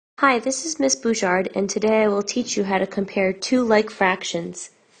Hi, this is Miss Bouchard, and today I will teach you how to compare two like fractions.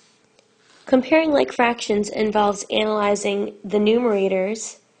 Comparing like fractions involves analyzing the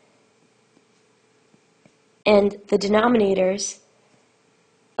numerators and the denominators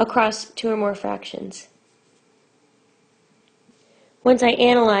across two or more fractions. Once I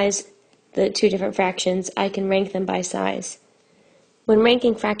analyze the two different fractions, I can rank them by size. When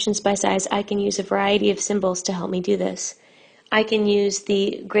ranking fractions by size, I can use a variety of symbols to help me do this. I can use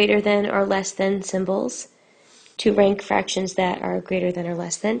the greater than or less than symbols to rank fractions that are greater than or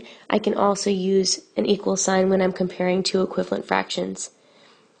less than. I can also use an equal sign when I'm comparing two equivalent fractions.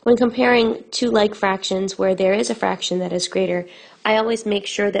 When comparing two like fractions where there is a fraction that is greater, I always make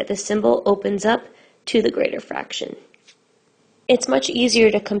sure that the symbol opens up to the greater fraction. It's much easier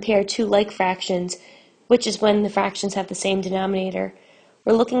to compare two like fractions, which is when the fractions have the same denominator.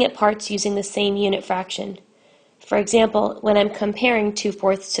 We're looking at parts using the same unit fraction. For example, when I'm comparing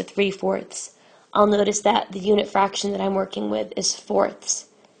 2/4 to 3/4, I'll notice that the unit fraction that I'm working with is fourths.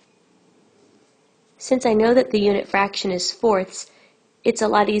 Since I know that the unit fraction is fourths, it's a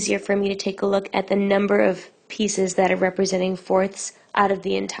lot easier for me to take a look at the number of pieces that are representing fourths out of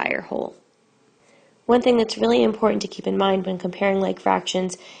the entire whole. One thing that's really important to keep in mind when comparing like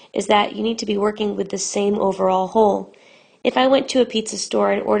fractions is that you need to be working with the same overall whole. If I went to a pizza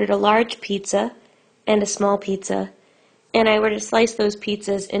store and ordered a large pizza and a small pizza, and I were to slice those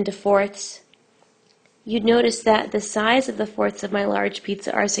pizzas into fourths, you'd notice that the size of the fourths of my large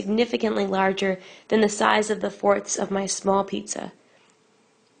pizza are significantly larger than the size of the fourths of my small pizza.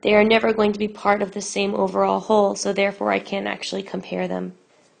 They are never going to be part of the same overall whole, so therefore I can't actually compare them.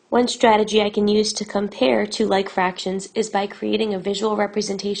 One strategy I can use to compare two like fractions is by creating a visual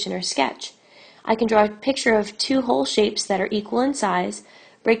representation or sketch. I can draw a picture of two whole shapes that are equal in size,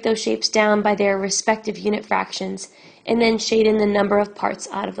 break those shapes down by their respective unit fractions, and then shade in the number of parts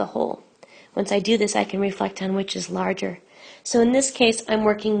out of the whole. Once I do this, I can reflect on which is larger. So in this case, I'm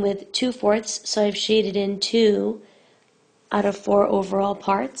working with 2/4, so I've shaded in 2 out of 4 overall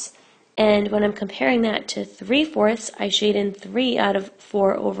parts. And when I'm comparing that to 3/4, I shade in 3 out of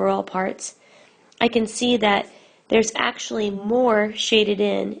 4 overall parts. I can see that there's actually more shaded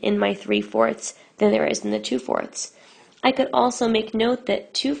in my 3/4 than there is in the 2/4. I could also make note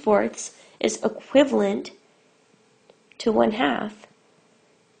that 2/4 is equivalent to 1/2,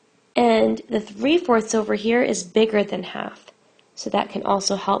 and the 3/4 over here is bigger than half, so that can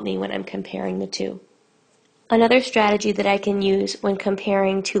also help me when I'm comparing the two. Another strategy that I can use when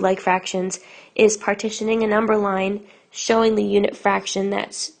comparing two like fractions is partitioning a number line showing the unit fraction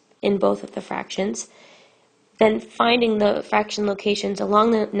that's in both of the fractions, then finding the fraction locations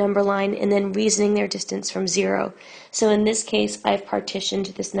along the number line and then reasoning their distance from 0. So in this case, I've partitioned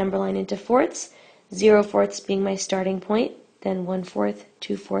this number line into fourths, 0/4 being my starting point, then 1/4,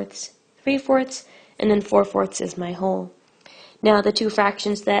 2/4, 3/4, and then 4/4 is my whole. Now the two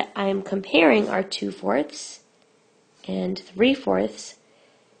fractions that I'm comparing are 2/4 and 3/4,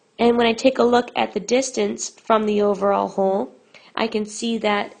 and when I take a look at the distance from the overall whole, I can see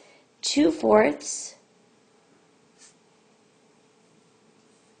that 2/4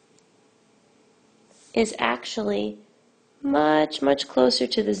 is actually much closer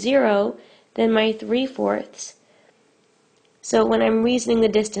to the 0 than my 3/4. So when I'm reasoning the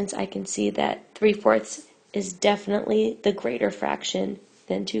distance, I can see that 3/4 is definitely the greater fraction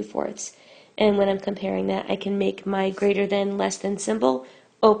than 2/4. And when I'm comparing that, I can make my greater than, less than symbol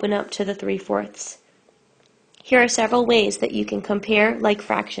open up to the 3/4. Here are several ways that you can compare like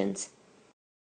fractions.